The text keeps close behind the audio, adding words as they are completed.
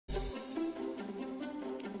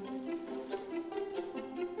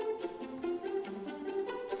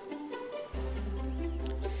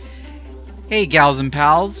Hey gals and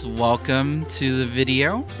pals, welcome to the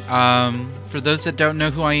video. For those that don't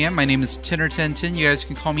know who I am, my name is Tinner1010. You guys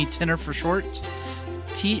can call me Tinner for short.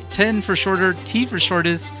 Tin for shorter, T for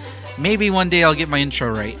shortest. Maybe one day I'll get my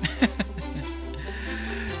intro right.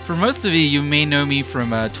 For most of you may know me from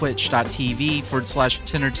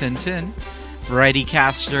twitch.tv/Tinner1010, variety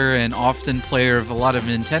caster and often player of a lot of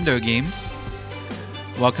Nintendo games.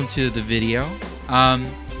 Welcome to the video.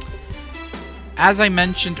 As I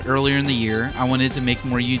mentioned earlier in the year, I wanted to make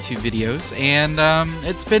more YouTube videos, and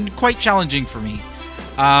it's been quite challenging for me.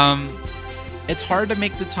 It's hard to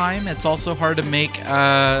make the time. It's also hard to make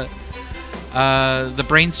the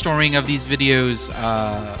brainstorming of these videos.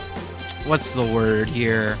 What's the word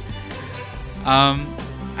here?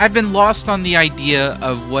 I've been lost on the idea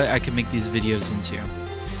of what I could make these videos into.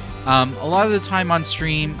 A lot of the time on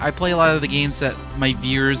stream, I play a lot of the games that my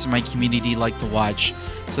viewers and my community like to watch.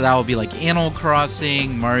 So that will be like Animal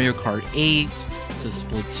Crossing, Mario Kart 8, to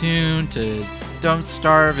Splatoon, to Don't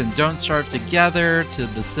Starve and Don't Starve Together, to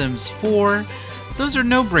The Sims 4. Those are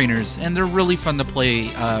no-brainers, and they're really fun to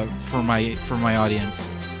play for my audience.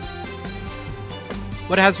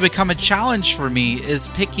 What has become a challenge for me is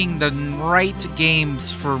picking the right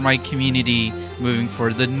games for my community moving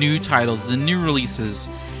forward, the new titles, the new releases,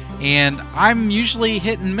 and I'm usually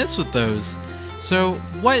hit and miss with those. So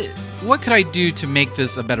what could I do to make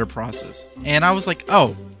this a better process? And I was like,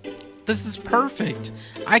 oh, this is perfect.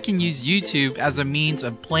 I can use YouTube as a means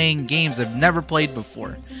of playing games I've never played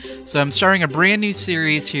before. So I'm starting a brand new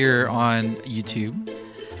series here on YouTube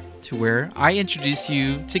to where I introduce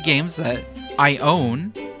you to games that I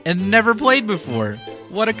own and never played before.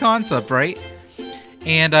 What a concept, right?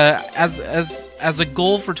 And as a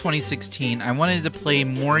goal for 2016, I wanted to play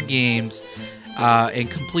more games and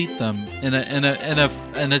complete them in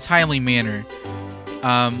a timely manner.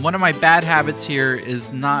 One of my bad habits here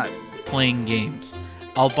is not playing games.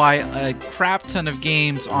 I'll buy a crap ton of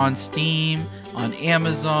games on Steam, on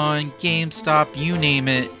Amazon, GameStop, you name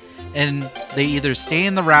it, and they either stay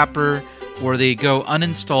in the wrapper or they go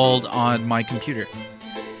uninstalled on my computer.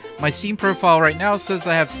 My Steam profile right now says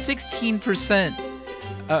I have 16%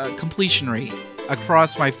 completion rate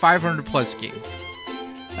across my 500 plus games.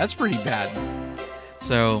 That's pretty bad.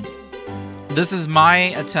 So this is my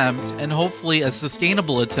attempt, and hopefully a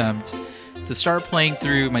sustainable attempt, to start playing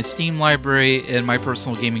through my Steam library and my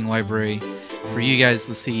personal gaming library for you guys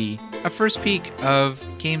to see a first peek of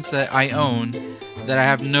games that I own that I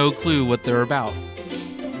have no clue what they're about.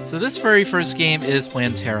 So this very first game is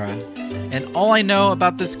Plantera, and all I know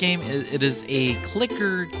about this game is it is a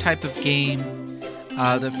clicker type of game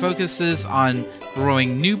that focuses on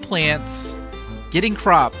growing new plants, getting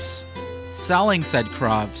crops, selling said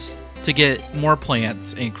crops to get more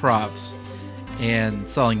plants and crops, and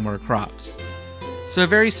selling more crops. So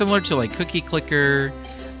very similar to like cookie clicker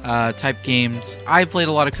type games. I played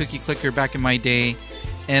a lot of cookie clicker back in my day,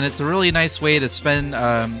 and it's a really nice way to spend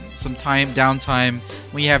some downtime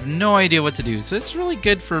when you have no idea what to do. So it's really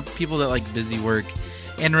good for people that like busy work,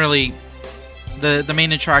 and really the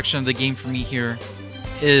main attraction of the game for me here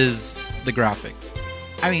is the graphics.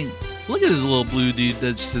 I mean, look at this little blue dude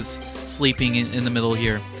that's just sleeping in the middle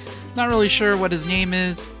here. Not really sure what his name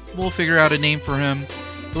is. We'll figure out a name for him.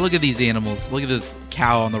 But look at these animals. Look at this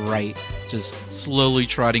cow on the right, just slowly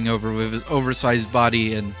trotting over with his oversized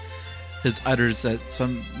body and his udders that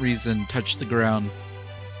some reason touch the ground.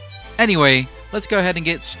 Anyway, let's go ahead and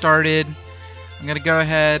get started. I'm gonna go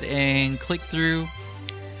ahead and click through,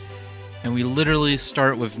 and we literally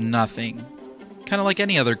start with nothing. Kind of like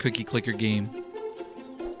any other cookie clicker game.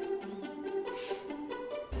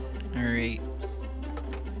 Alright.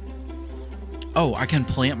 Oh, I can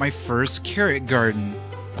plant my first carrot garden.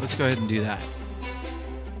 Let's go ahead and do that.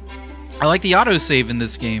 I like the autosave in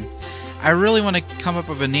this game. I really want to come up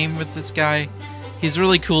with a name with this guy. He's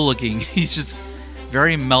really cool looking. He's just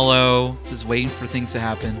very mellow, just waiting for things to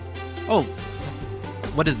happen. Oh,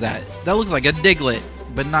 what is that? That looks like a Diglett,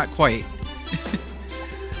 but not quite.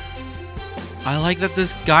 I like that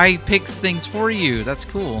this guy picks things for you. That's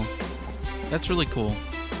cool. That's really cool.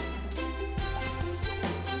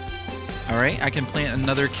 Alright, I can plant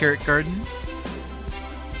another carrot garden.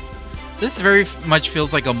 This very much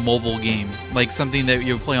feels like a mobile game, like something that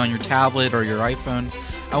you'll play on your tablet or your iPhone.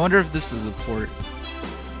 I wonder if this is a port.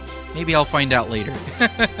 Maybe I'll find out later.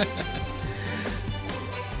 But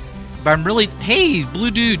I'm really... Hey,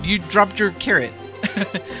 blue dude, you dropped your carrot.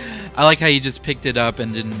 I like how you just picked it up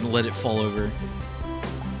and didn't let it fall over.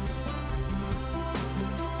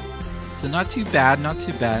 So not too bad, not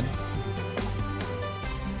too bad.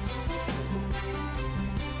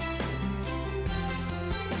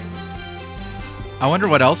 I wonder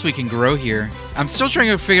what else we can grow here. I'm still trying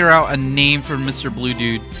to figure out a name for Mr. Blue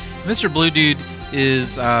Dude. Mr. Blue Dude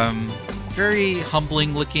is very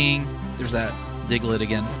humbling looking. There's that Diglett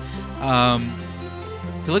again.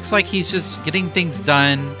 He looks like he's just getting things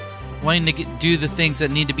done, wanting to do the things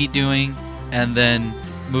that need to be doing, and then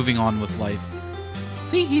moving on with life.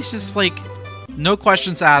 See, he's just like, no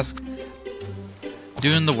questions asked,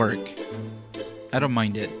 doing the work. I don't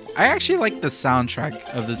mind it. I actually like the soundtrack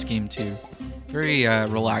of this game too. Very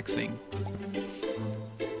relaxing.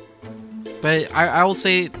 But I will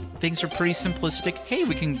say things are pretty simplistic. Hey,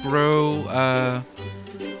 we can grow,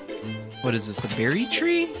 what is this, a berry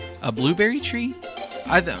tree? A blueberry tree?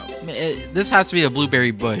 This has to be a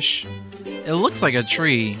blueberry bush. It looks like a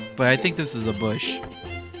tree, but I think this is a bush.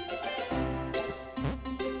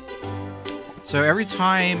 So every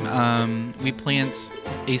time we plant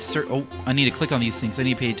a certain... Oh, I need to click on these things. I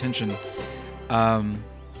need to pay attention.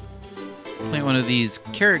 Plant one of these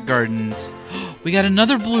carrot gardens. We got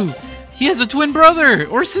another blue. He has a twin brother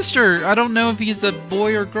or sister. I don't know if he's a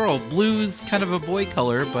boy or girl. Blue is kind of a boy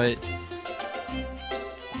color, but...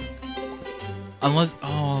 Unless...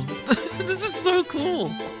 Oh, this is so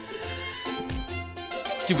cool.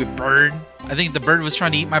 Stupid bird. I think the bird was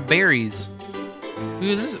trying to eat my berries. Who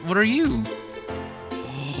is this? What are you?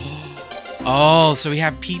 Oh, so we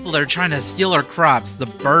have people that are trying to steal our crops. The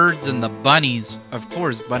birds and the bunnies. Of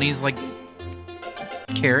course, bunnies like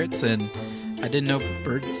carrots, and I didn't know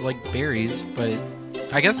birds like berries, but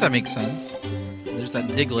I guess that makes sense. There's that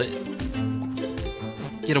Diglett.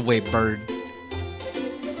 Get away, bird.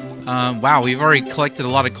 Wow, we've already collected a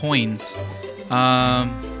lot of coins.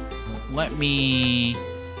 We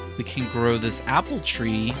can grow this apple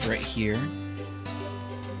tree right here.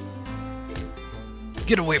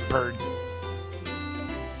 Get away, bird.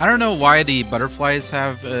 I don't know why the butterflies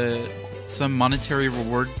have some monetary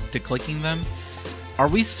reward to clicking them. Are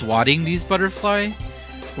we swatting these butterfly?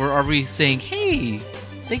 Or are we saying, hey,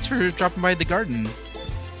 thanks for dropping by the garden.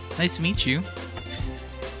 Nice to meet you.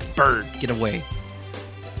 Bird, get away.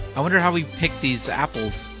 I wonder how we pick these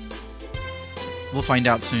apples. We'll find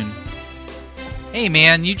out soon. Hey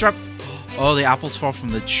man, you dropped... Oh, the apples fall from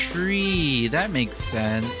the tree. That makes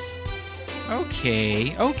sense.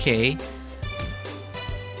 Okay, okay.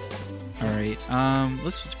 Alright,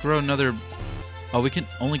 let's grow another... Oh, we can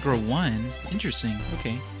only grow one? Interesting,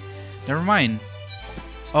 okay. Never mind.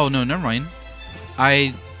 Oh, no, never mind.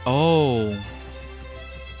 Oh.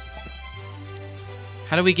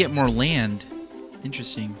 How do we get more land?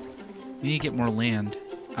 Interesting. We need to get more land.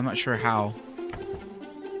 I'm not sure how.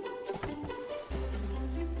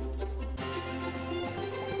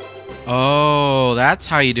 Oh, that's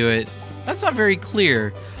how you do it. That's not very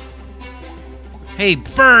clear. Hey,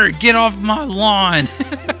 bird, get off my lawn!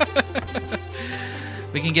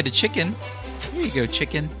 We can get a chicken. Here you go,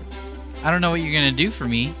 chicken. I don't know what you're gonna do for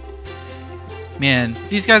me. Man,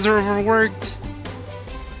 these guys are overworked.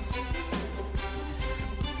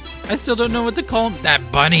 I still don't know what to call them.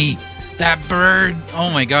 That bunny! That bird!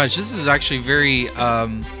 Oh my gosh, this is actually very,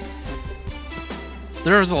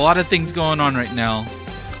 there's a lot of things going on right now.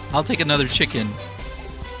 I'll take another chicken.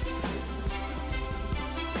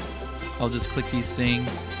 I'll just click these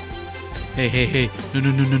things. Hey, hey, hey. No,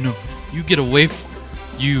 no, no, no, no. You get away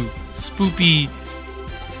you spoopy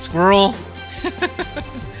squirrel.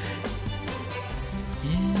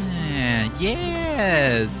 Yeah,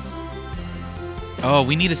 yes. Oh,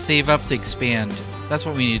 we need to save up to expand. That's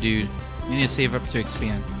what we need to do. We need to save up to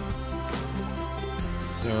expand.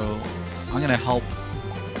 So, I'm going to help.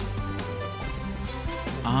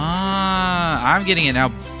 Ah, I'm getting it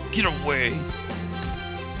now. Get away.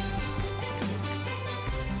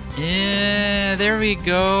 Yeah, there we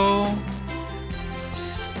go.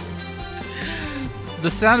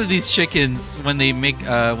 The sound of these chickens when they make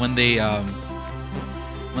when they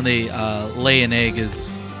lay an egg is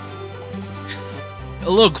a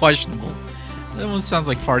little questionable. That one sounds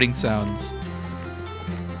like farting sounds.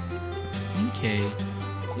 Okay,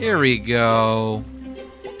 here we go.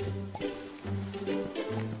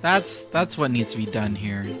 That's what needs to be done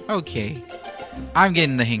here. Okay, I'm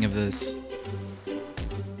getting the hang of this.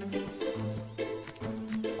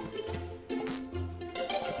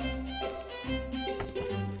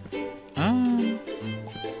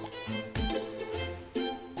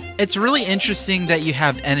 It's really interesting that you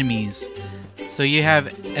have enemies. So you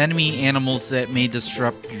have enemy animals that may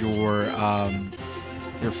disrupt your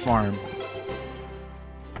farm.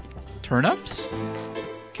 Turnips?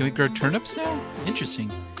 Can we grow turnips now?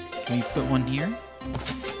 Interesting. Can we put one here?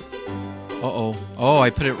 Uh-oh. Oh,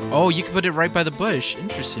 I put it... Oh, you can put it right by the bush.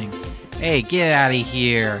 Interesting. Hey, get out of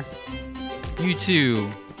here. You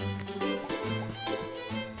too.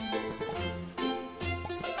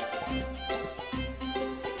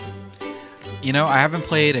 You know, I haven't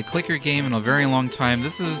played a clicker game in a very long time.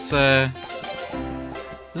 This is a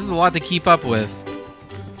lot to keep up with.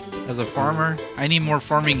 As a farmer, I need more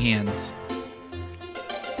farming hands.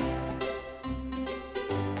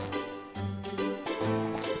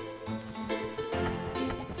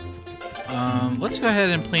 Let's go ahead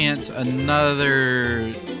and plant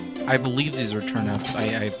another... I believe these are turnips. I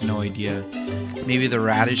have no idea. Maybe the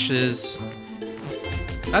radishes.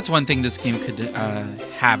 That's one thing this game could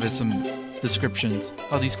have is some descriptions.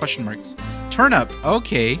 Oh, these question marks. Turnip.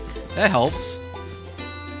 Okay, that helps.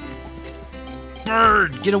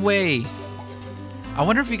 Bird, get away. I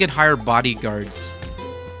wonder if we could hire bodyguards.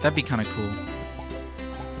 That'd be kind of cool.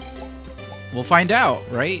 We'll find out,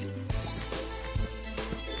 right?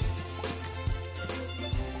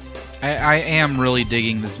 I am really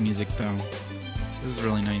digging this music, though. This is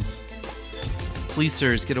really nice.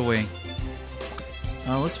 Fleecers, get away.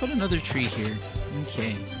 Let's put another tree here.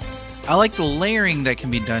 Okay. I like the layering that can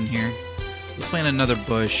be done here. Let's plant another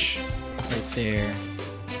bush right there.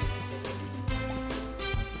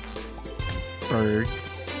 Bird.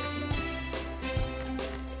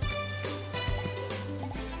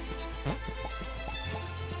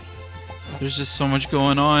 There's just so much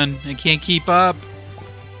going on. I can't keep up.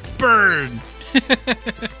 Bird! I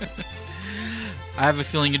have a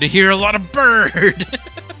feeling to hear a lot of bird!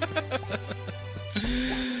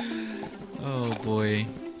 Oh boy.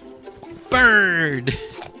 Bird!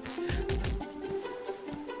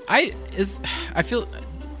 I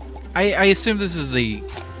assume this is a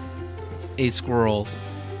squirrel.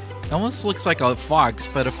 It almost looks like a fox,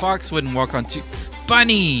 but a fox wouldn't walk on two.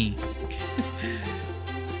 Bunny!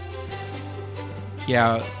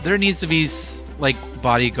 Yeah, there needs to be like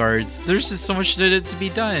bodyguards. There's just so much to be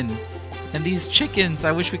done. And these chickens,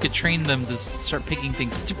 I wish we could train them to start picking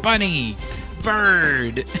things. Bunny!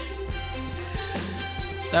 Bird!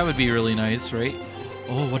 That would be really nice, right?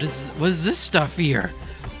 Oh, what is this stuff here?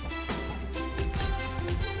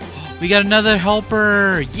 We got another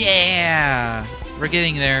helper! Yeah! We're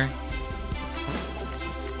getting there.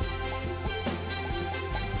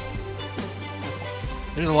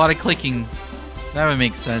 There's a lot of clicking. That would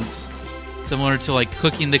make sense. Similar to like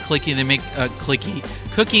cooking the clicky, they make cooking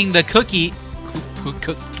the cookie.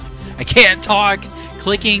 I can't talk.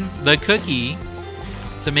 Clicking the cookie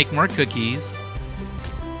to make more cookies.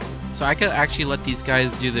 So I could actually let these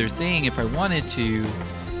guys do their thing if I wanted to,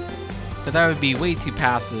 but that would be way too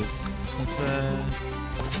passive.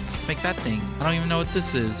 Let's make that thing. I don't even know what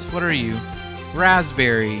this is. What are you?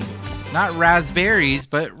 Raspberry. Not raspberries,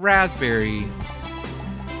 but raspberry.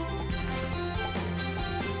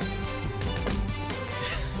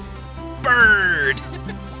 Bird!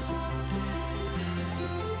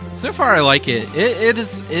 So far I like it.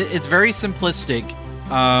 It's very simplistic.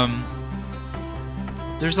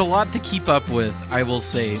 There's a lot to keep up with, I will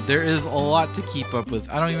say. There is a lot to keep up with.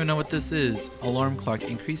 I don't even know what this is. Alarm clock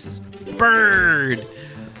increases. Bird!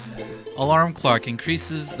 Alarm clock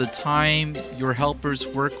increases the time your helpers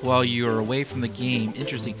work while you are away from the game.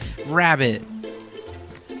 Interesting. Rabbit.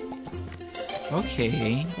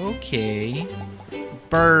 Okay, okay.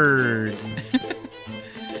 Bird.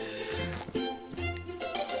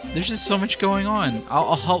 There's just so much going on.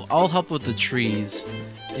 I'll help with the trees.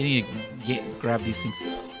 They need to grab these things.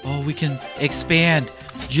 Oh, we can expand.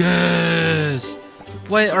 Yes.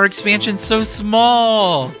 What? Our expansion's so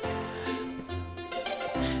small.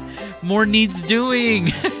 More needs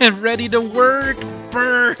doing. Ready to work.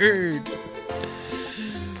 Bird.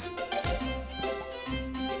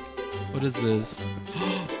 What is this?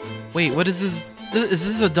 Wait, what is this? Is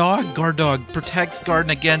this a dog? Guard dog. Protects garden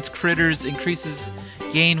against critters. Increases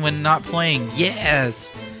gain when not playing.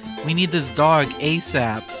 Yes! We need this dog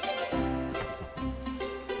ASAP.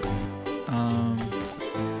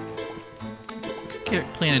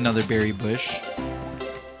 Plant another berry bush.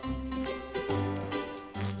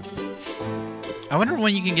 I wonder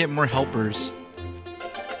when you can get more helpers.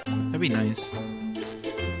 That'd be nice.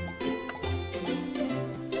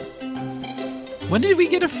 When did we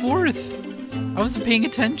get a fourth? I wasn't paying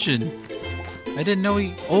attention. I didn't know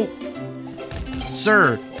he... Oh!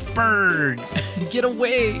 Sir! Bird! Get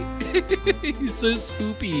away! He's so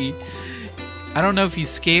spoopy. I don't know if he's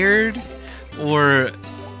scared or...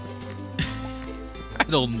 I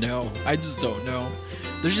don't know. I just don't know.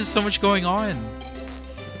 There's just so much going on.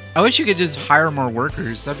 I wish you could just hire more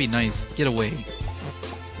workers. That'd be nice. Get away.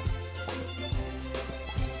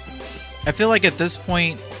 I feel like at this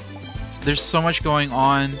point, there's so much going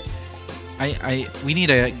on. We need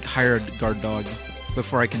to hire a guard dog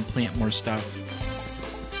before I can plant more stuff.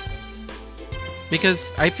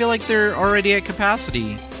 Because I feel like they're already at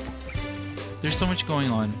capacity. There's so much going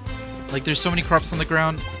on. Like, there's so many crops on the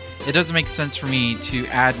ground. It doesn't make sense for me to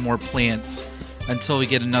add more plants until we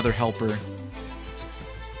get another helper.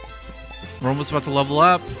 We're almost about to level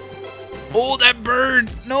up. Oh, that bird!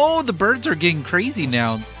 No, the birds are getting crazy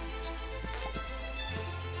now.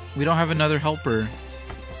 We don't have another helper.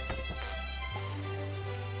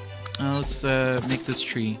 Let's make this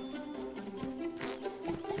tree.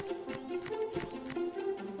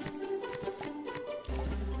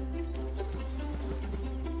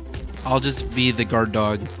 I'll just be the guard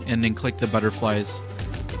dog and then click the butterflies.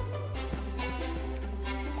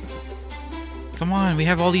 Come on, we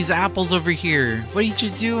have all these apples over here. What are you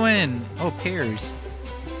doing? Oh, pears.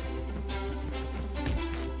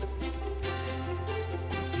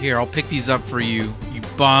 Here, I'll pick these up for you, you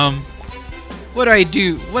bum. What do I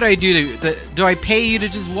do? What do I do? Do I pay you to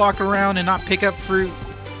just walk around and not pick up fruit?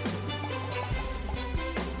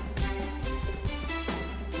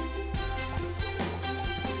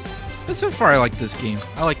 But so far, I like this game.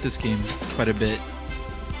 I like this game quite a bit.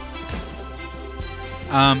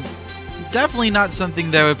 Definitely not something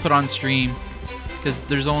that I would put on stream, because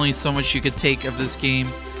there's only so much you could take of this game.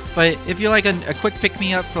 But if you like a quick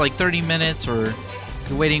pick-me-up for like 30 minutes, or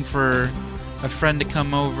you're waiting for a friend to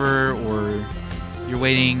come over, or you're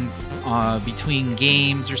waiting between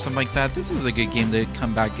games or something like that, this is a good game to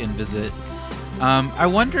come back and visit. I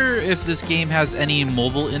wonder if this game has any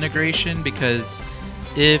mobile integration, because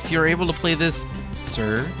if you're able to play this,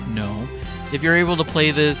 sir, no. If you're able to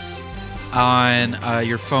play this on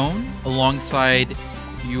your phone alongside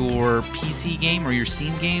your PC game or your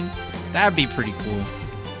Steam game, that'd be pretty cool.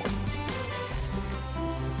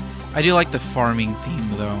 I do like the farming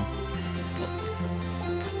theme though.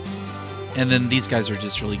 And then these guys are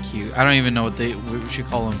just really cute. I don't even know what we should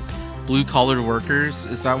call them. Blue-collared workers?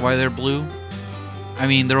 Is that why they're blue? I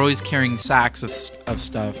mean, they're always carrying sacks of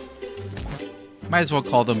stuff. Might as well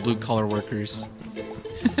call them blue-collar workers.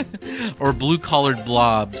 Or blue-collared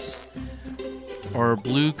blobs. Or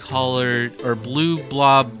blue-collared... or blue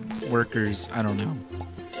blob workers. I don't know.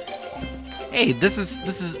 Hey, this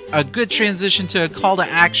is a good transition to a call to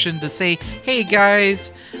action to say, hey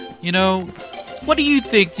guys, you know, what do you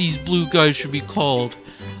think these blue guys should be called?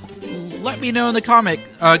 Let me know in the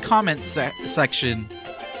comment section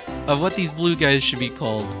of what these blue guys should be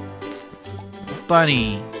called.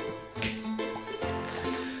 Bunny.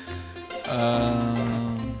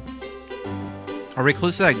 Are we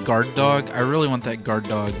close to that guard dog? I really want that guard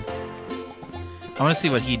dog. I want to see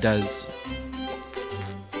what he does.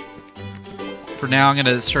 For now, I'm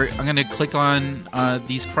gonna click on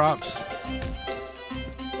these crops.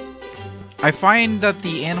 I find that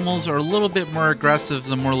the animals are a little bit more aggressive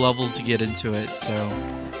the more levels you get into it, so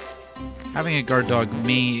having a guard dog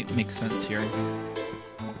may make sense here.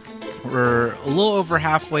 We're a little over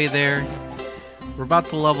halfway there. We're about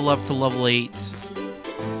to level up to level 8.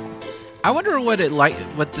 I wonder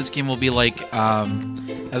what this game will be like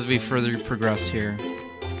as we further progress here.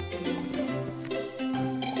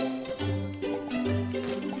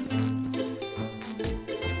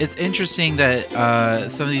 It's interesting that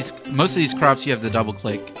most of these crops you have to double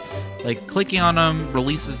click. Like, clicking on them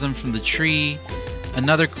releases them from the tree.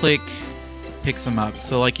 Another click picks them up.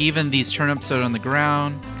 So like even these turnips that are on the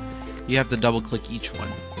ground, you have to double click each one.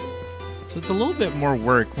 So it's a little bit more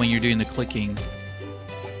work when you're doing the clicking.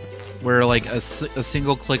 Where like a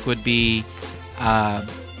single click would be,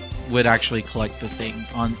 would actually collect the thing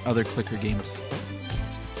on other clicker games.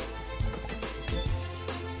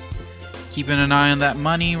 Keeping an eye on that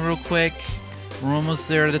money real quick. We're almost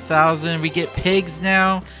there at 1,000. We get pigs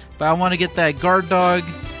now, but I want to get that guard dog,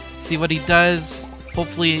 see what he does.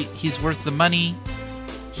 Hopefully he's worth the money.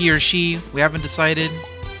 He or she, we haven't decided.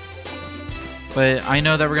 But I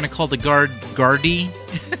know that we're going to call the guard Guardy.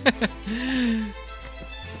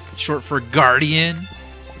 Short for Guardian.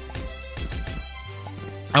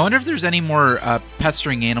 I wonder if there's any more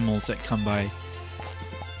pestering animals that come by.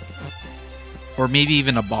 Or maybe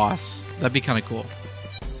even a boss. That'd be kind of cool.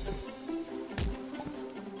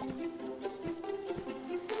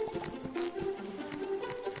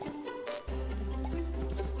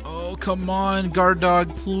 Oh, come on, guard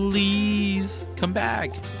dog, please. Come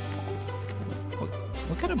back.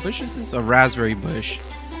 What kind of bush is this? A raspberry bush.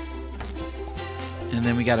 And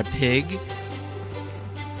then we got a pig.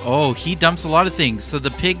 Oh, he dumps a lot of things. So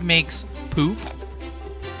the pig makes poop.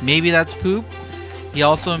 Maybe that's poop. He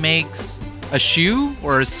also makes a shoe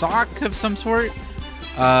or a sock of some sort.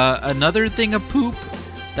 Another thing of poop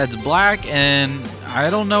that's black, and I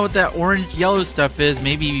don't know what that orange yellow stuff is.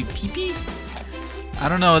 Maybe pee-pee? I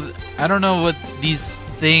don't know. I don't know what these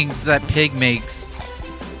things that pig makes.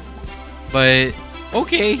 But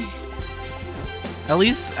okay. At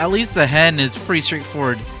least the hen is pretty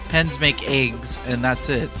straightforward. Hens make eggs, and that's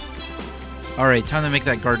it. Alright, time to make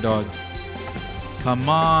that guard dog. Come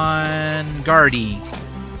on, Guardy.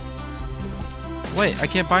 Wait, I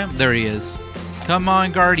can't buy him? There he is. Come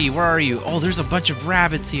on, Guardy, where are you? Oh, there's a bunch of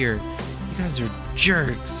rabbits here. You guys are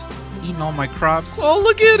jerks. Eating all my crops. Oh,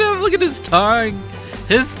 look at him. Look at his tongue.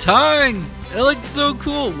 His tongue. It looks so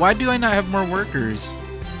cool. Why do I not have more workers?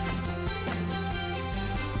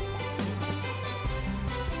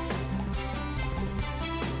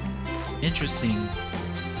 Interesting.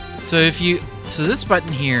 So this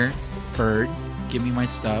button here, bird, give me my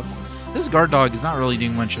stuff. This guard dog is not really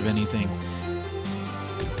doing much of anything.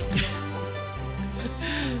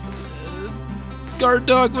 Guard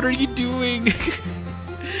dog, what are you doing?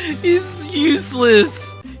 He's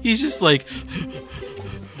useless. He's just like,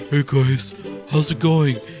 hey guys, how's it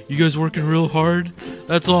going? You guys working real hard?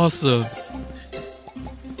 That's awesome.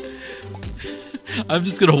 I'm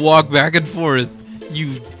just gonna walk back and forth.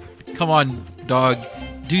 Come on, dog.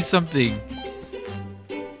 Do something.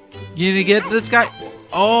 You need to get this guy.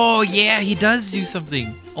 Oh, yeah, he does do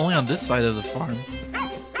something. Only on this side of the farm.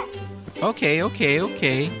 Okay.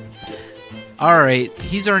 Alright,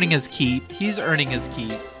 he's earning his keep. He's earning his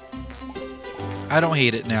keep. I don't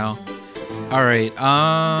hate it now. Alright,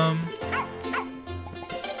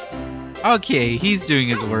 okay, he's doing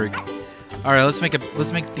his work. Alright, let's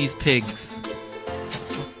make these pigs.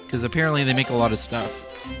 Because apparently they make a lot of stuff.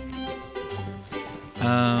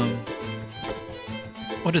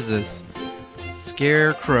 What is this?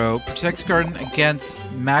 Scarecrow protects garden against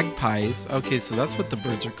magpies. Okay, so that's what the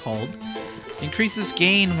birds are called. Increases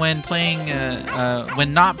gain when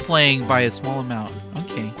when not playing by a small amount.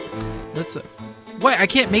 Okay, let's. Wait, I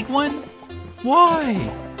can't make one. Why?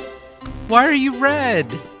 Why are you red?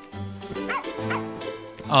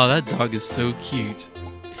 Oh, that dog is so cute.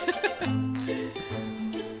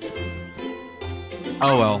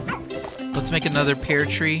 Oh well. Let's make another pear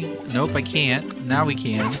tree. Nope, I can't. Now we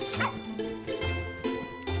can.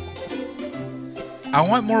 I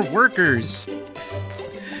want more workers.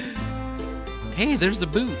 Hey, there's a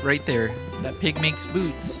boot right there. That pig makes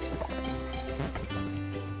boots.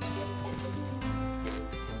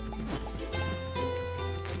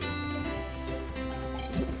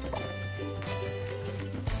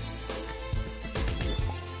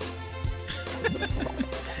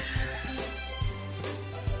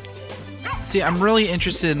 See, I'm really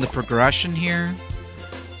interested in the progression here.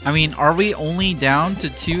 I mean, are we only down to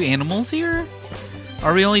 2 animals here?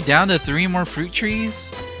 Are we only down to 3 more fruit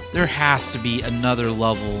trees? There has to be another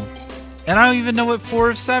level. And I don't even know what 4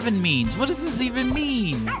 of 7 means. What does this even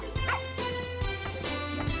mean?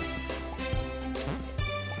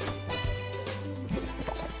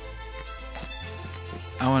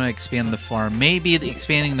 I want to expand the farm. Maybe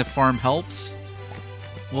expanding the farm helps.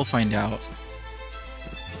 We'll find out.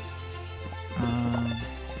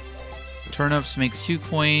 Turnips makes 2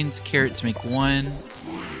 coins. Carrots make 1.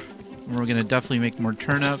 And we're gonna definitely make more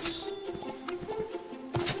turnips.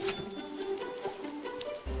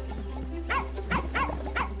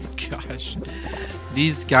 Gosh,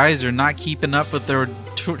 these guys are not keeping up with their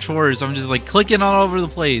chores. I'm just like clicking all over the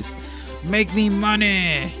place. Make me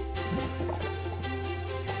money.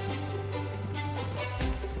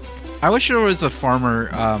 I wish there was a farmer,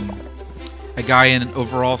 a guy in an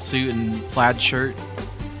overall suit and plaid shirt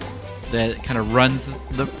that kind of runs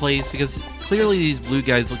the place, because clearly these blue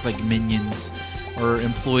guys look like minions or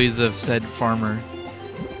employees of said farmer.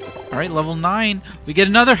 Alright, level 9. We get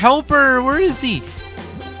another helper! Where is he?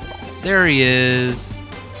 There he is.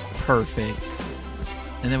 Perfect.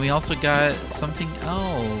 And then we also got something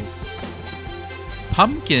else.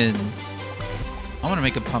 Pumpkins. I want to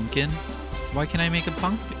make a pumpkin. Why can't I make a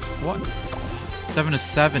pumpkin? What? 7 of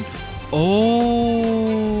 7. Oh!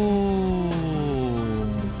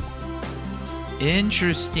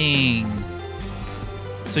 Interesting.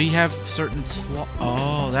 So you have certain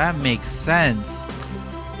oh, that makes sense.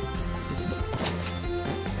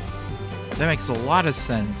 That makes a lot of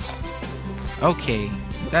sense. Okay,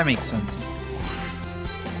 that makes sense.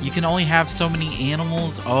 You can only have so many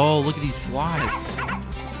animals. Oh, look at these slots.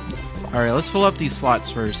 Alright, let's fill up these slots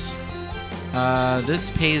first. This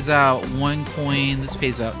pays out 1 coin. This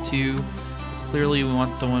pays out 2. Clearly we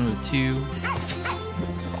want the one with 2.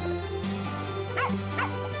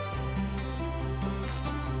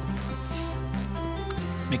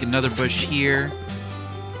 Make another bush here.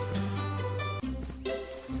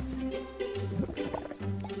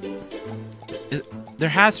 There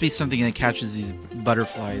has to be something that catches these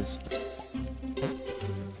butterflies.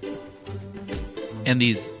 And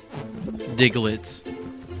these diglets.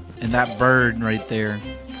 And that bird right there.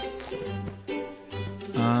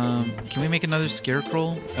 Can we make another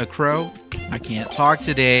scarecrow? A crow? I can't talk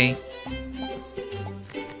today.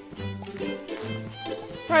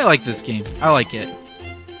 I like this game. I like it.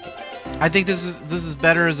 I think this is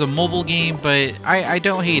better as a mobile game, but I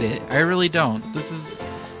don't hate it. I really don't. This is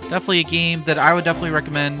definitely a game that I would definitely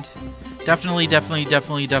recommend. Definitely,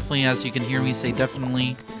 as you can hear me say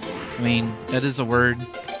definitely. I mean, that is a word.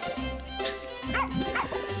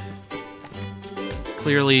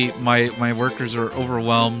 Clearly, my workers are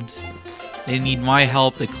overwhelmed. They need my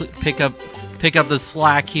help to pick up the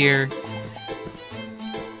slack here.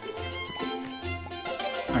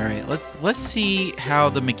 All right, let's see how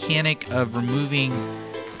the mechanic of removing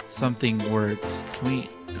something works. Can we?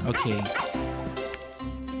 Okay.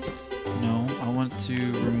 No, I want to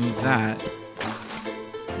remove that.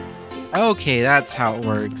 Okay, that's how it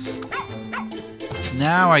works.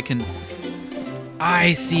 Now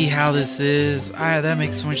I see how this is. That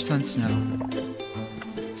makes so much sense now.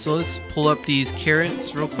 So let's pull up these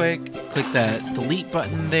carrots real quick. Click that delete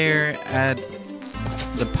button there. Add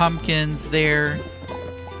the pumpkins there.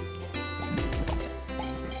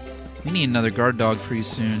 We need another guard dog pretty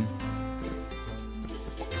soon.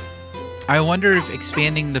 I wonder if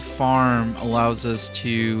expanding the farm allows us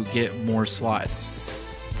to get more slots.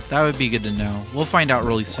 That would be good to know. We'll find out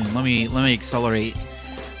really soon. Let me accelerate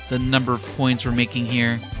the number of points we're making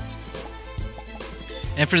here.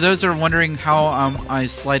 And for those that are wondering how I'm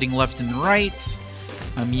sliding left and right,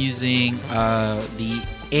 I'm using the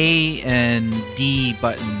A and D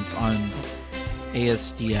buttons on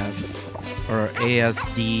ASDF or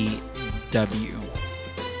ASDW.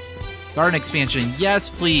 Garden expansion, yes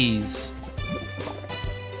please.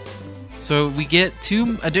 So we get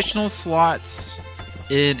 2 additional slots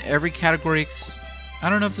in every category. I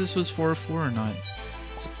don't know if this was 4 or 4 or not.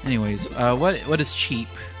 Anyways, what is cheap?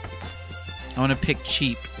 I want to pick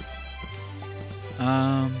cheap.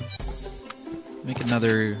 Make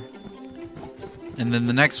another, and then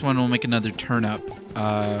the next one we'll make another turnip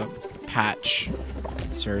patch.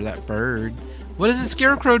 Sir, that bird. What is the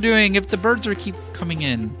scarecrow doing if the birds are keep coming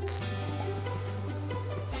in?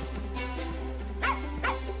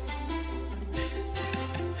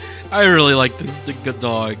 I really like this good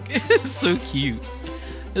dog. It's so cute.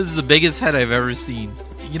 This is the biggest head I've ever seen.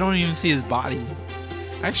 You don't even see his body.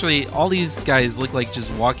 Actually, all these guys look like just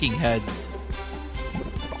walking heads.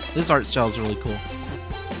 This art style is really cool.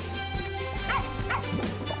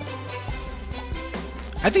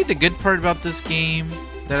 I think the good part about this game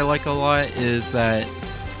that I like a lot is that,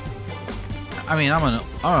 I mean, I'm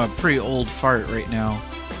a pretty old fart right now,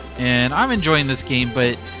 and I'm enjoying this game,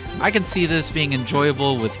 but I can see this being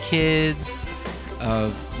enjoyable with kids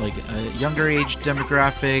of like a younger age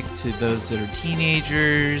demographic to those that are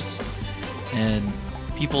teenagers and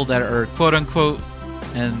people that are quote unquote,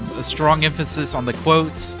 and a strong emphasis on the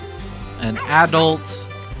quotes, an adult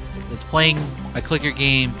that's playing a clicker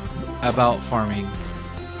game about farming.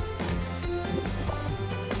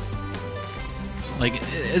 Like,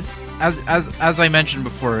 it's as I mentioned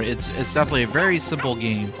before, it's definitely a very simple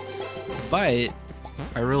game, but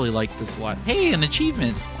I really like this a lot. Hey, an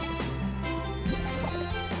achievement!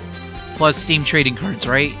 Plus Steam trading cards,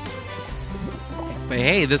 right? But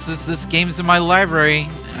hey, this game's in my library.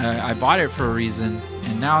 I bought it for a reason,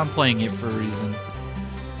 and now I'm playing it for a reason.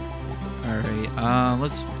 All right,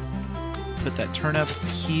 let's put that turnip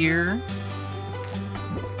here.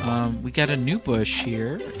 We got a new bush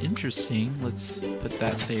here. Interesting. Let's put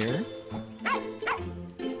that there.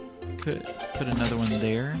 Could put another one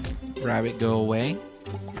there. Rabbit, go away.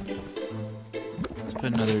 Let's put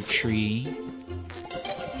another tree.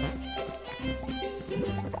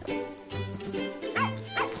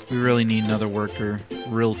 We really need another worker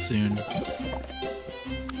real soon.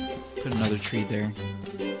 Put another tree there.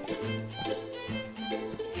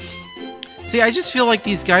 See, I just feel like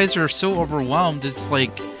these guys are so overwhelmed. It's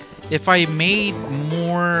like, if I made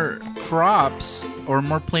more crops or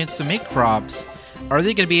more plants to make crops, are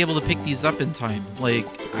they going to be able to pick these up in time? Like,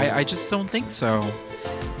 I just don't think so.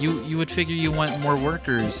 You would figure you want more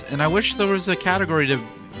workers, and I wish there was a category to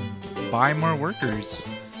buy more workers.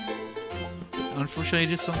 Unfortunately, I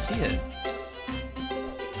just don't see it.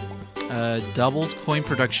 Doubles coin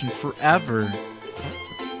production forever.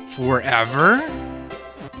 Forever?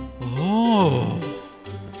 Oh.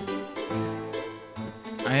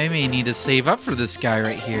 I may need to save up for this guy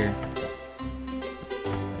right here.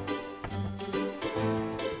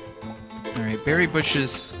 Alright, berry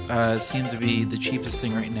bushes seem to be the cheapest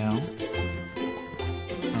thing right now.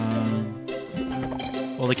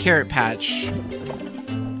 Well, the carrot patch.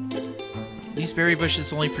 These berry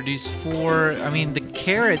bushes only produce 4. I mean, the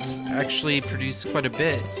carrots actually produce quite a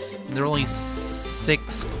bit. They're only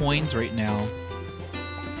 6 6 coins right now.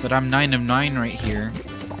 But I'm 9 of 9 right here.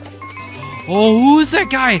 Oh, who's that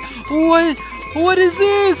guy? What is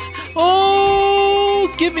this?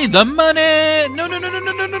 Oh, give me the money! No, no, no, no,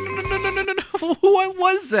 no, no, no, no, no, no, no, no, no. What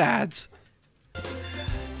was that?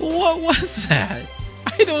 What was that?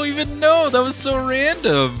 I don't even know. That was so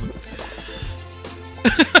random.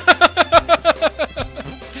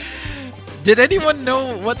 Did anyone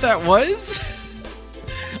know what that was?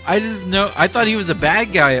 I just know. I thought he was a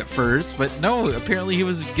bad guy at first, but no, apparently he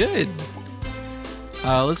was good.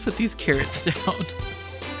 Let's put these carrots down.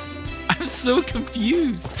 I'm so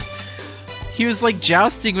confused. He was like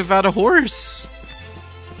jousting without a horse.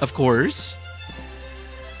 Of course.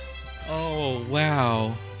 Oh,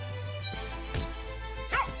 wow.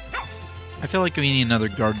 I feel like we need another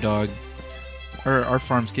guard dog. Our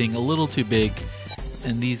farm's getting a little too big,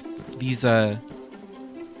 and these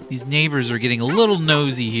neighbors are getting a little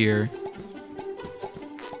nosy here.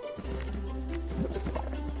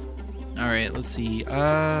 All right, let's see.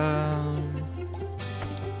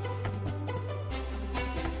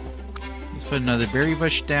 Let's put another berry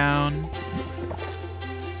bush down.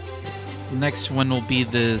 The next one will be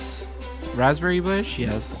this raspberry bush.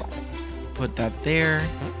 Yes, put that there.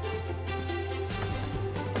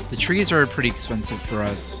 The trees are pretty expensive for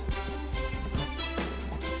us.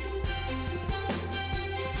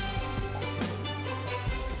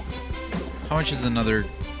 How much is another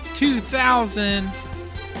 2,000?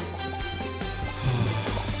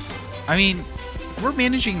 I mean, we're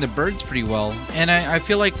managing the birds pretty well, and I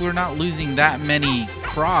feel like we're not losing that many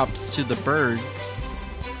crops to the birds.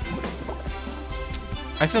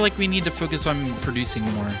 I feel like we need to focus on producing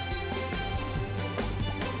more.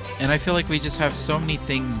 And I feel like we just have so many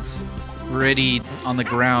things ready on the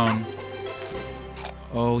ground.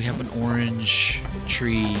 Oh, we have an orange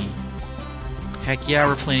tree. Heck yeah,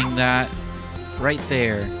 we're planting that right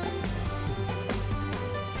there.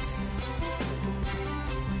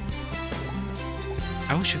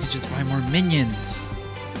 I wish I could just buy more minions.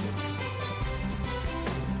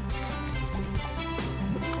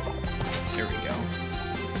 There we go.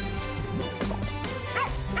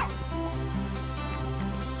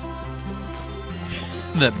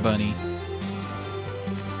 That bunny.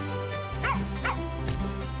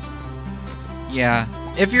 Yeah,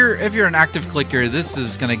 if you're an active clicker, this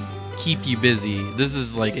is gonna keep you busy. This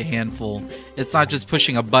is like a handful. It's not just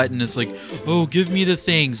pushing a button. It's like, oh, give me the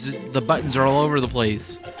things. The buttons are all over the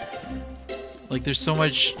place. Like, there's so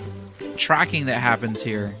much tracking that happens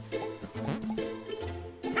here.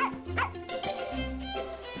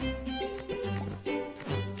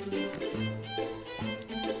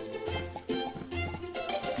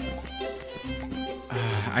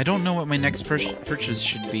 I don't know what my next purchase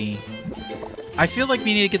should be. I feel like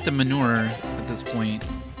we need to get the manure at this point.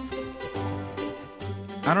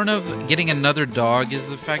 I don't know if getting another dog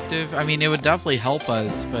is effective. I mean, it would definitely help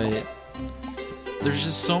us, but there's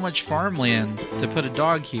just so much farmland to put a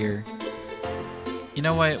dog here. You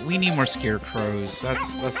know what? We need more scarecrows.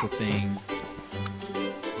 That's the thing.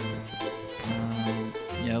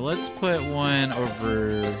 Yeah, let's put one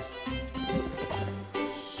over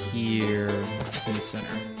here in the center.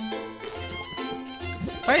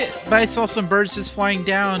 But I saw some birds just flying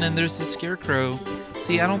down, and there's the scarecrow.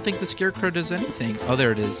 See, I don't think the scarecrow does anything. Oh,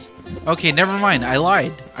 there it is. Okay, never mind. I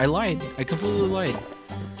lied. I completely lied.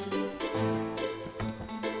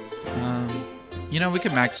 You know, we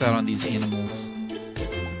could max out on these animals.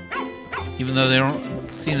 Even though they don't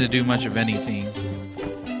seem to do much of anything.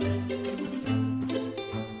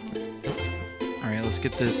 Alright, let's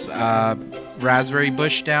get this raspberry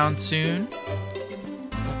bush down soon.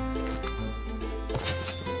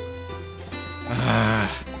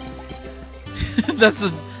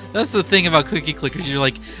 That's the thing about cookie clickers. You're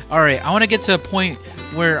like, all right, I want to get to a point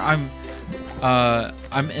where I'm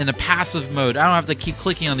in a passive mode. I don't have to keep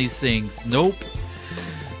clicking on these things. Nope.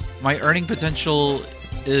 My earning potential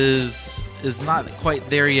is not quite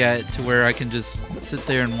there yet to where I can just sit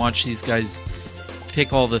there and watch these guys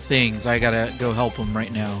pick all the things. I gotta go help them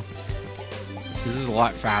right now. This is a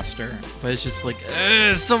lot faster, but it's just like,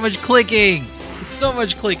 so much clicking. So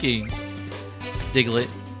much clicking. Diglett.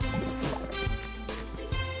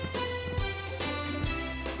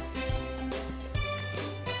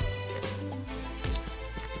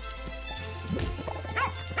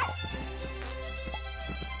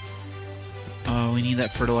 Oh, we need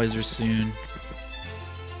that fertilizer soon.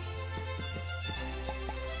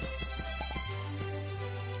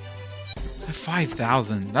 At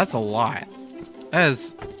 5,000, that's a lot. That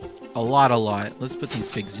is a lot. Let's put these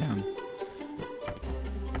pigs down.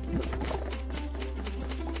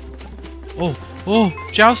 Oh,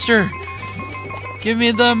 Jouster! Give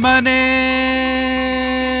me the money!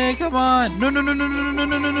 Come on! No, no, no, no, no, no,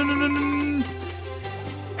 no, no, no, no, no, no.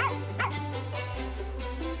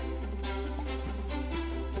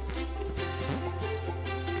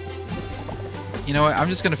 You know what? I'm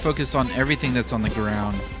just gonna focus on everything that's on the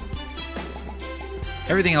ground.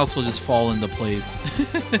 Everything else will just fall into place.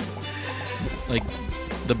 Like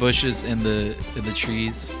the bushes and the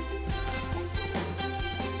trees.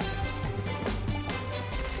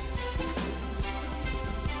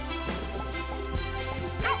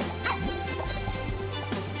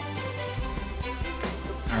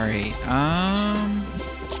 Alright,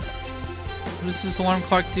 what does this alarm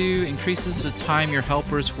clock do? Increases the time your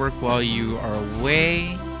helpers work while you are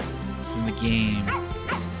away from the game.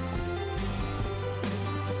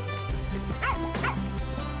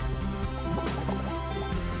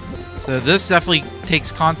 So this definitely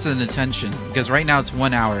takes constant attention, because right now it's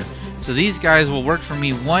 1 hour. So these guys will work for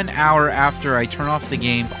me 1 hour after I turn off the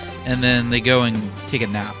game, and then they go and take a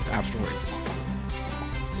nap afterwards.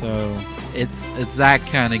 So it's that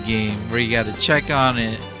kind of game where you got to check on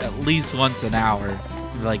it at least once an hour.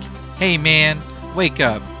 You're like, hey man, wake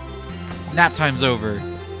up. Nap time's over.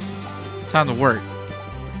 Time to work.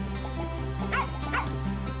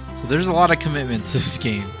 So there's a lot of commitment to this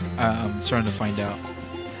game. I'm starting to find out.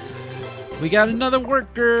 We got another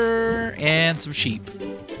worker and some sheep.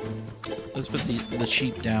 Let's put the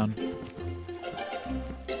sheep down.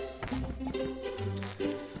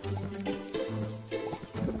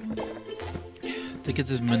 To get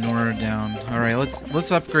this menorah down. All right,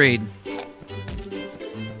 let's upgrade.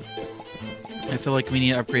 I feel like we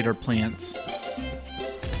need to upgrade our plants.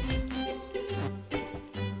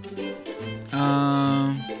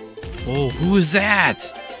 Oh, who is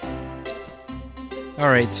that? All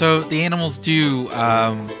right, so the animals do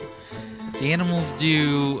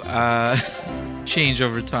change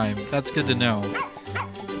over time. That's good to know.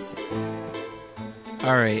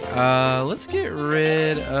 All right, let's get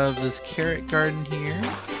rid of this carrot garden here.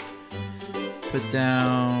 Put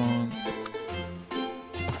down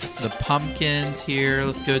the pumpkins here.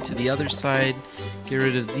 Let's go to the other side. Get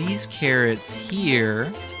rid of these carrots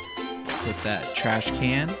here. Put that trash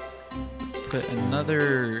can. Put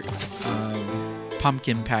another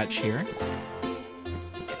pumpkin patch here.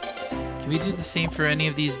 Can we do the same for any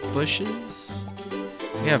of these bushes?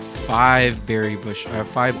 We have 5 blueberry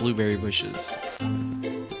bushes.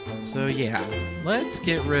 So yeah, let's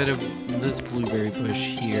get rid of this blueberry bush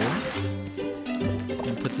here.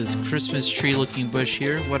 And put this Christmas tree looking bush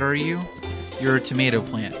here. What are you? You're a tomato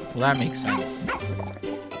plant. Well, that makes sense.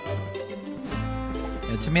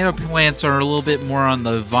 Yeah, tomato plants are a little bit more on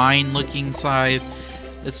the vine looking side.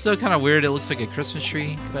 It's still kind of weird. It looks like a Christmas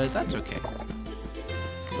tree, but that's okay.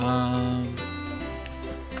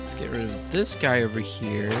 Let's get rid of this guy over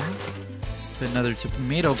here. Put another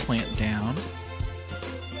tomato plant down.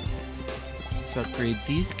 Let's upgrade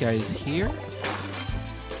these guys here.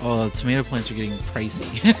 Oh, the tomato plants are getting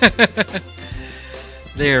pricey.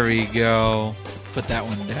 There we go. Put that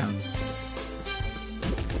one down.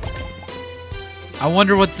 I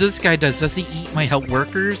wonder what this guy does. Does he eat my help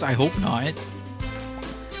workers? I hope not.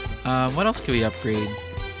 What else can we upgrade?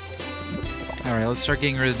 Alright, let's start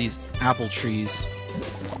getting rid of these apple trees.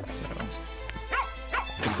 So,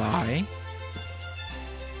 goodbye.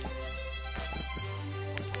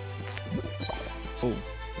 Oh,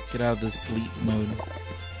 get out of this delete mode.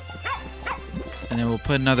 And then we'll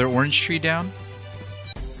put another orange tree down.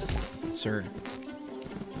 Sir.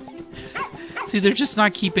 See, they're just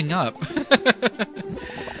not keeping up.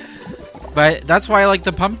 But that's why I like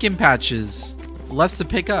the pumpkin patches. Less to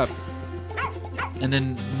pick up. And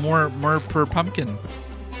then more per pumpkin.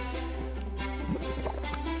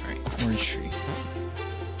 Alright, orange tree.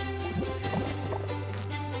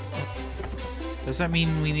 Does that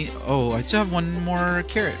mean we need... Oh, I still have one more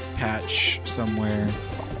carrot patch somewhere.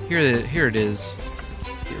 Here it is.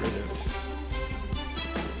 Let's get rid of...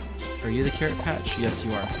 Are you the carrot patch? Yes,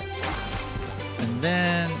 you are. And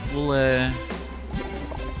then we'll...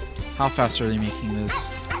 How fast are they making this?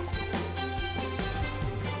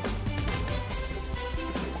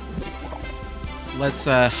 Let's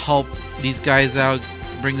help these guys out.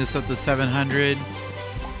 Bring this up to 700.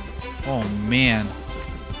 Oh, man.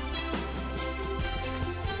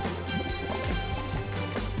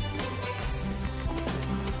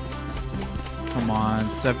 Come on,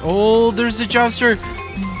 oh, there's a Jouster!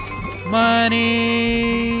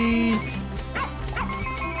 Money!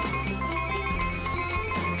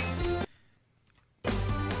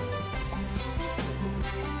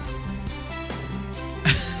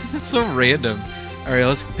 It's so random. Alright,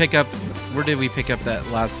 let's pick up... Where did we pick up that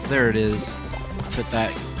last... There it is. Put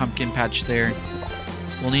that pumpkin patch there.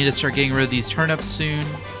 We'll need to start getting rid of these turnips soon.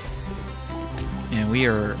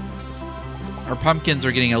 And our pumpkins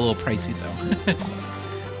are getting a little pricey though.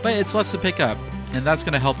 But it's less to pick up, and that's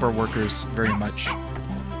going to help our workers very much.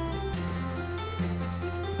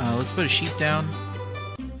 Let's put a sheep down.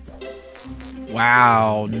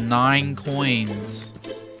 Wow, 9 coins.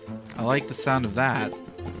 I like the sound of that.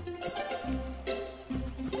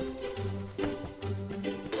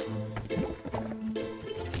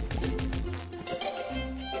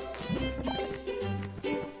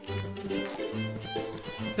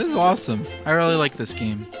 This is awesome. I really like this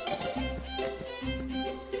game.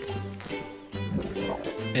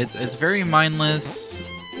 It's very mindless.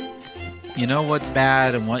 You know what's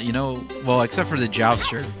bad and what, you know, well, except for the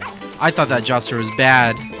jouster. I thought that jouster was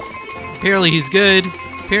bad. Apparently he's good.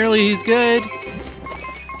 Apparently he's good.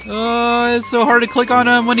 Oh, it's so hard to click on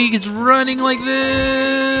him when he's running like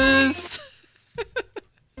this.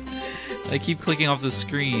 I keep clicking off the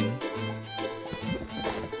screen.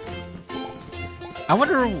 I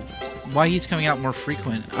wonder why he's coming out more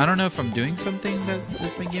frequent. I don't know if I'm doing something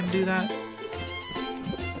that's making him do that.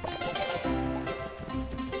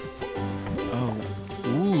 Oh.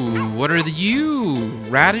 Ooh, what are you?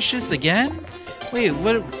 Radishes again? Wait,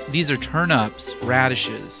 what? These are turnips.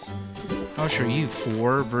 Radishes. How much are you?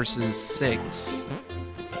 4 versus 6.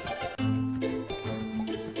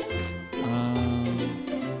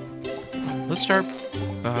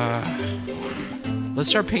 Let's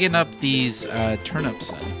start picking up these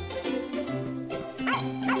turnips then.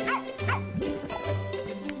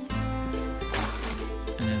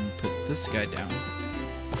 And then put this guy down.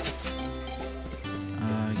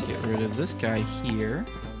 Get rid of this guy here.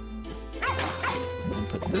 And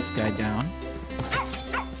put this guy down.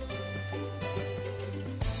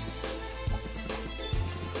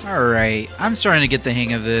 Alright, I'm starting to get the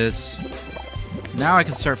hang of this. Now I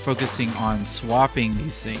can start focusing on swapping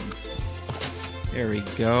these things. There we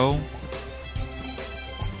go.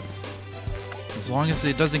 As long as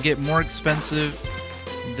it doesn't get more expensive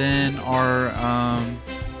than our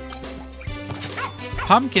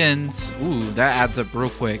pumpkins. Ooh, that adds up real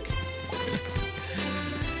quick.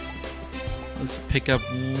 Let's pick up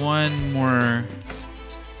one more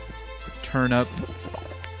turnip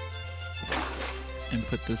and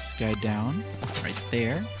put this guy down right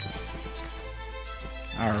there.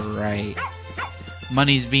 Alright.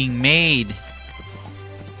 Money's being made.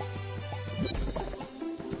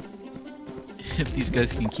 If these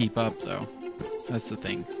guys can keep up, though. That's the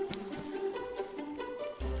thing.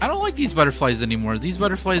 I don't like these butterflies anymore. These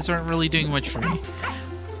butterflies aren't really doing much for me.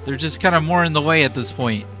 They're just kind of more in the way at this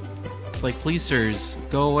point. It's like, please, sirs,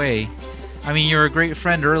 go away. I mean, you're a great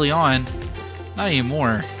friend early on. Not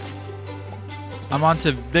anymore. I'm on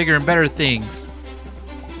to bigger and better things.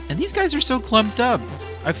 And these guys are so clumped up.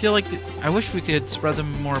 I feel like I wish we could spread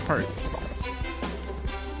them more apart.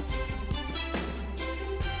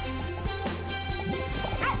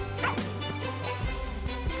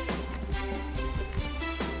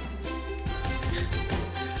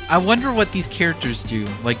 I wonder what these characters do.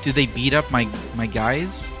 Like, do they beat up my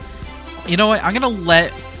guys? You know what? I'm gonna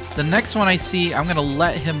let the next one I see. I'm gonna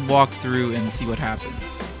let him walk through and see what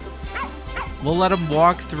happens. We'll let him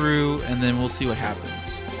walk through, and then we'll see what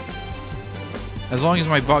happens. As long as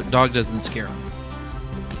my dog doesn't scare him.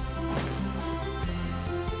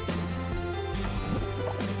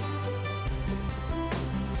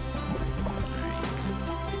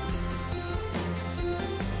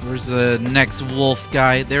 Where's the next wolf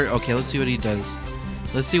guy? There. Okay, let's see what he does.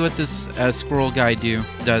 Let's see what this squirrel guy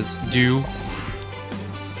does. Do.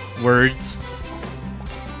 Words.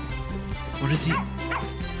 What is he?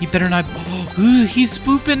 He better not. Ooh, he's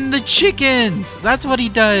spooping the chickens. That's what he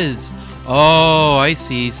does. Oh, I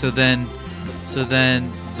see. So then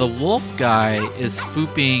the wolf guy is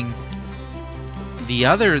spooping the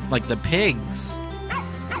other, like the pigs.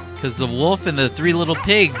 Because the wolf and the 3 little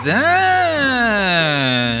pigs.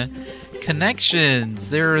 Ah!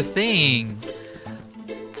 Connections. They're a thing.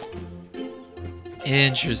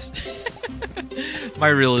 Interesting. My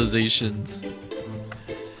realizations.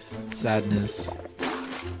 Sadness.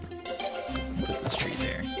 Let's put this tree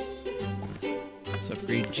there. Let's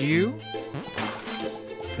upgrade you.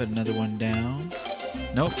 Put another one down.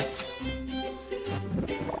 Nope.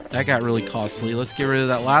 That got really costly. Let's get rid of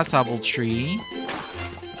that last apple tree.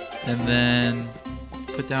 And then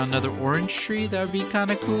put down another orange tree. That would be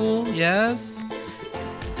kind of cool. Yes?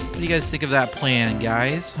 What do you guys think of that plan,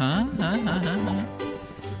 guys? Huh?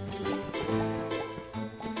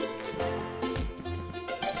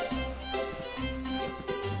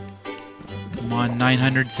 Come on,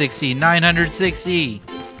 960. 960!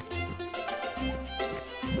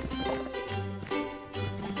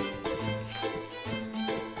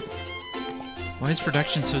 Why is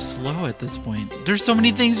production so slow at this point? There's so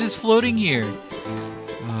many things just floating here.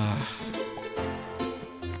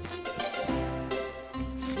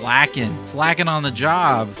 Slacking on the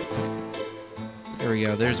job. There we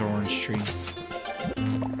go. There's our orange tree.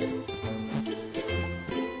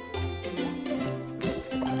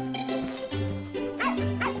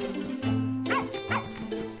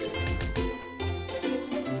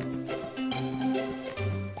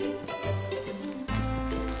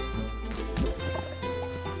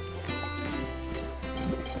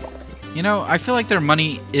 You know, I feel like their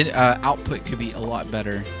money output could be a lot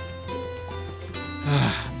better.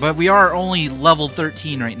 But we are only level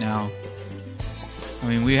 13 right now. I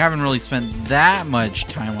mean, we haven't really spent that much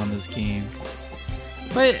time on this game.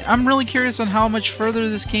 But I'm really curious on how much further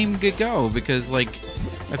this game could go, because, like,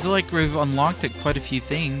 I feel like we've unlocked quite a few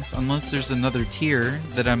things, unless there's another tier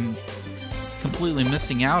that I'm completely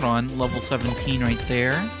missing out on. Level 17 right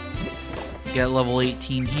there. We got level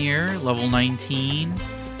 18 here, level 19.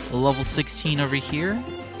 Level 16 over here.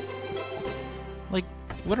 Like,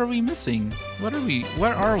 what are we missing? What are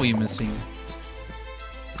we missing?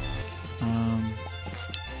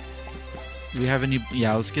 Do we have any?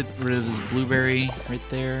 Yeah, let's get rid of this blueberry right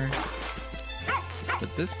there.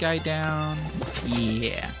 Put this guy down.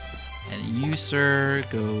 Yeah. And you, sir,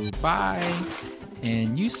 go buy.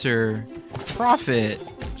 And you, sir, profit,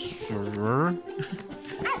 sir.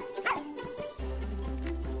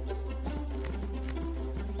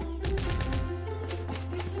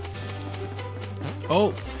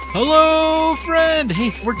 Oh, hello, friend!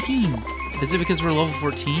 Hey, 14! Is it because we're level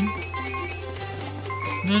 14?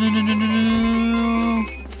 No, no, no, no, no, no!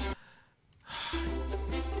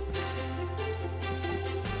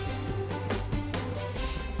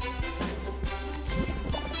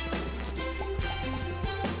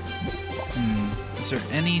 Is there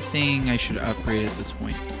anything I should upgrade at this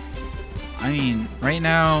point? I mean, right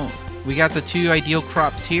now, we got the 2 ideal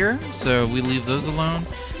crops here, so we leave those alone.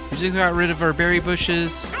 We just got rid of our berry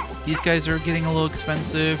bushes. These guys are getting a little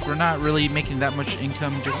expensive. We're not really making that much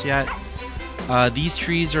income just yet. These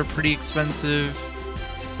trees are pretty expensive.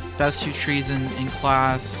 Best 2 trees in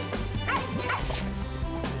class.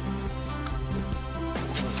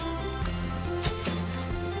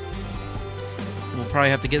 We'll probably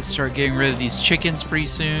have to start getting rid of these chickens pretty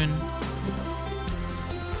soon.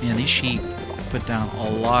 And these sheep put down a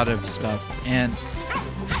lot of stuff. And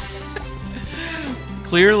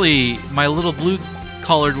clearly, my little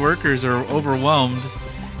blue-collared workers are overwhelmed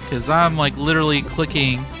because I'm like literally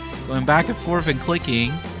clicking, going back and forth and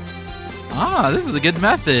clicking. Ah, this is a good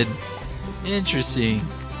method. Interesting.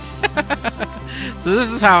 So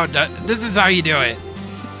this is how you do it.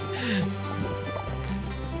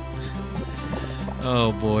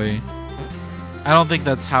 Oh boy. I don't think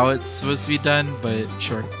that's how it's supposed to be done, but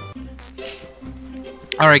sure.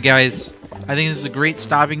 All right, guys. I think this is a great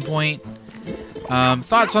stopping point.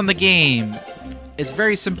 Thoughts on the game? It's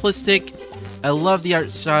very simplistic. I love the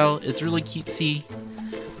art style. It's really cutesy.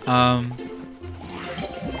 I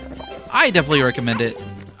definitely recommend it.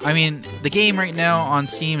 I mean, the game right now on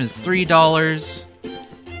Steam is $3.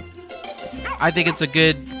 I think it's a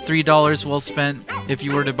good $3 well spent if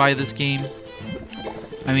you were to buy this game.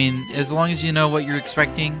 I mean, as long as you know what you're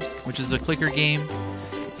expecting, which is a clicker game,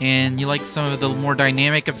 and you like some of the more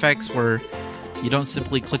dynamic effects where you don't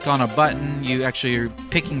simply click on a button, you actually are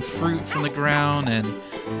picking fruit from the ground, and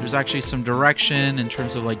there's actually some direction in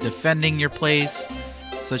terms of like defending your place,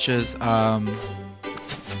 such as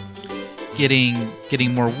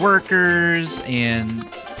getting more workers and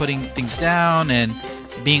putting things down and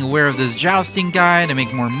being aware of this jousting guy to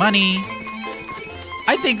make more money.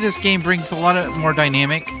 I think this game brings a lot of more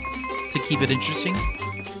dynamic to keep it interesting.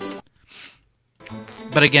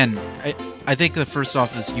 But again, I think the first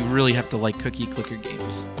off is you really have to like cookie clicker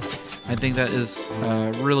games. I think that is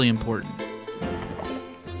really important.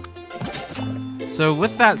 So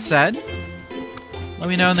with that said, let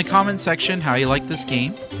me know in the comment section how you like this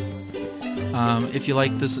game. If you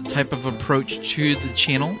like this type of approach to the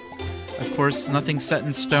channel. Of course, nothing's set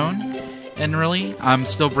in stone. And really, I'm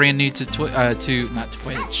still brand new to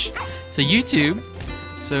YouTube.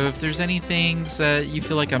 So if there's any things that you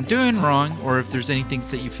feel like I'm doing wrong, or if there's any things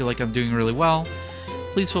that you feel like I'm doing really well,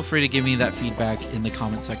 please feel free to give me that feedback in the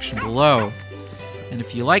comment section below. And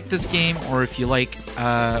if you like this game, or if you like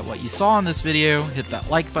what you saw in this video, hit that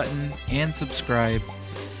like button and subscribe.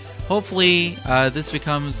 Hopefully this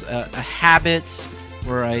becomes a habit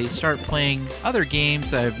where I start playing other games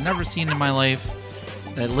that I've never seen in my life,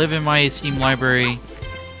 that live in my Steam library,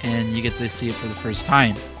 and you get to see it for the first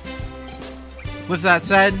time. With that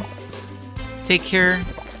said, take care,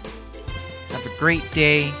 have a great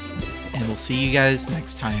day, and we'll see you guys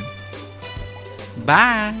next time.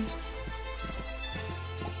 Bye!